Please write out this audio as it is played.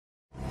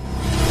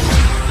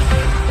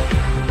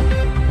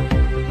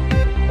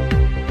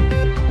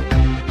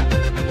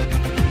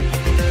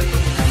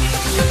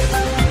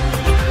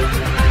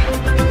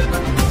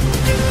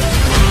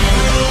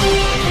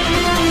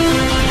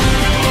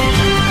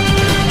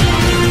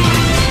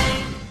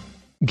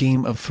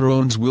Game of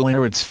Thrones will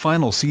air its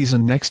final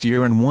season next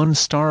year, and one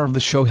star of the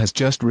show has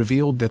just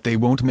revealed that they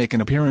won't make an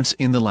appearance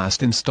in the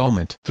last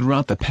installment.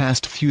 Throughout the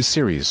past few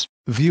series,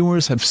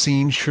 viewers have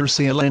seen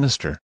Cersei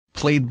Lannister,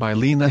 played by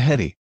Lena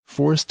Headey,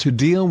 forced to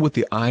deal with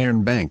the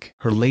Iron Bank.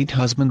 Her late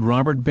husband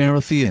Robert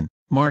Baratheon,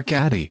 Mark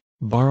Addy,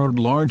 borrowed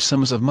large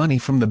sums of money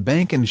from the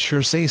bank, and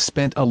Cersei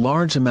spent a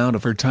large amount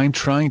of her time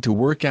trying to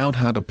work out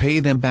how to pay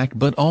them back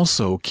but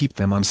also keep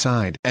them on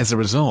side. As a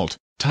result,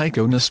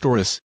 Tycho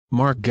Nestoris,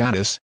 Mark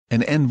Gatiss,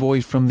 an envoy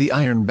from the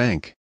Iron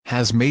Bank,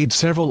 has made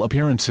several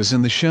appearances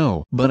in the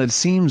show, but it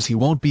seems he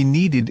won't be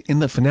needed in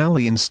the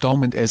finale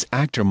installment, as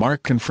actor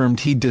Mark confirmed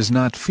he does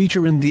not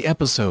feature in the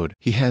episode.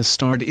 He has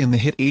starred in the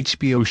hit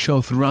HBO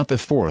show throughout the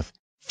 4th,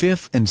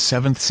 5th and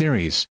 7th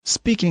series.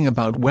 Speaking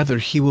about whether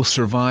he will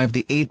survive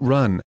the 8th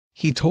run,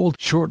 he told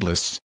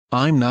Shortlists,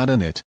 "I'm not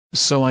in it,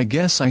 so I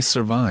guess I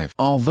survive."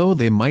 Although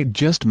they might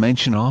just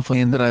mention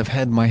offhand that I've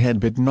had my head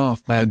bitten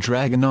off by a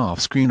dragon off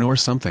screen or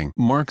something.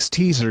 Mark's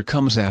teaser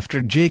comes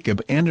after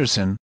Jacob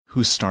Anderson,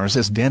 who stars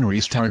as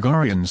Daenerys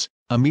Targaryen's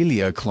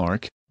Emilia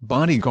Clarke,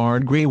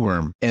 bodyguard Grey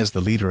Worm, as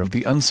the leader of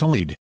the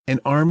Unsullied, an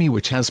army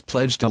which has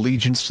pledged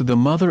allegiance to the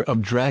Mother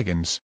of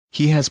Dragons.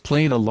 He has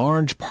played a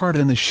large part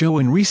in the show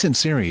in recent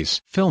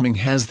series. Filming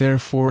has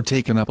therefore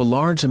taken up a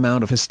large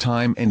amount of his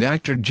time, and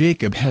actor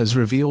Jacob has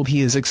revealed he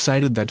is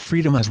excited that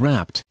freedom has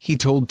wrapped. He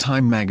told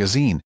Time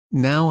magazine,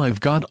 "Now I've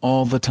got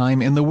all the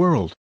time in the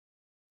world.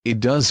 It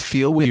does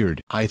feel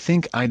weird. I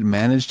think I'd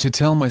managed to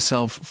tell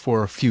myself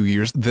for a few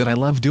years that I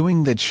love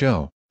doing that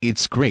show.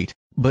 It's great,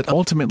 but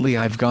ultimately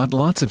I've got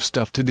lots of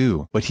stuff to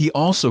do." But he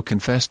also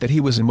confessed that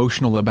he was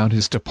emotional about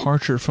his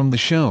departure from the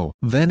show.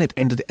 "Then it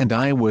ended and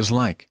I was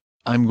like,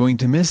 I'm going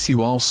to miss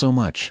you all so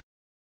much.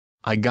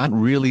 I got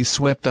really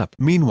swept up."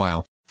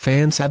 Meanwhile,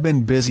 fans have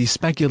been busy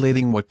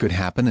speculating what could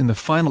happen in the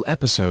final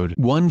episode.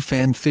 One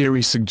fan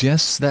theory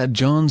suggests that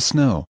Jon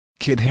Snow,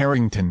 Kit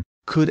Harington,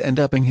 could end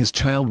up being his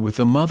child with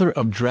the Mother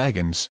of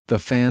Dragons. The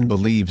fan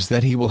believes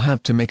that he will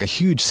have to make a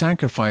huge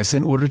sacrifice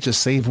in order to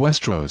save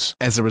Westeros.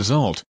 As a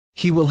result,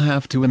 he will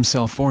have to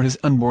himself for his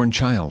unborn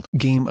child.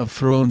 Game of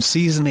Thrones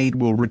Season 8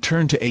 will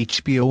return to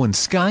HBO and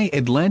Sky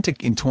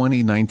Atlantic in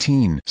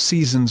 2019.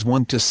 Seasons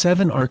 1 to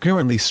 7 are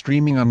currently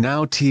streaming on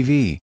Now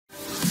TV.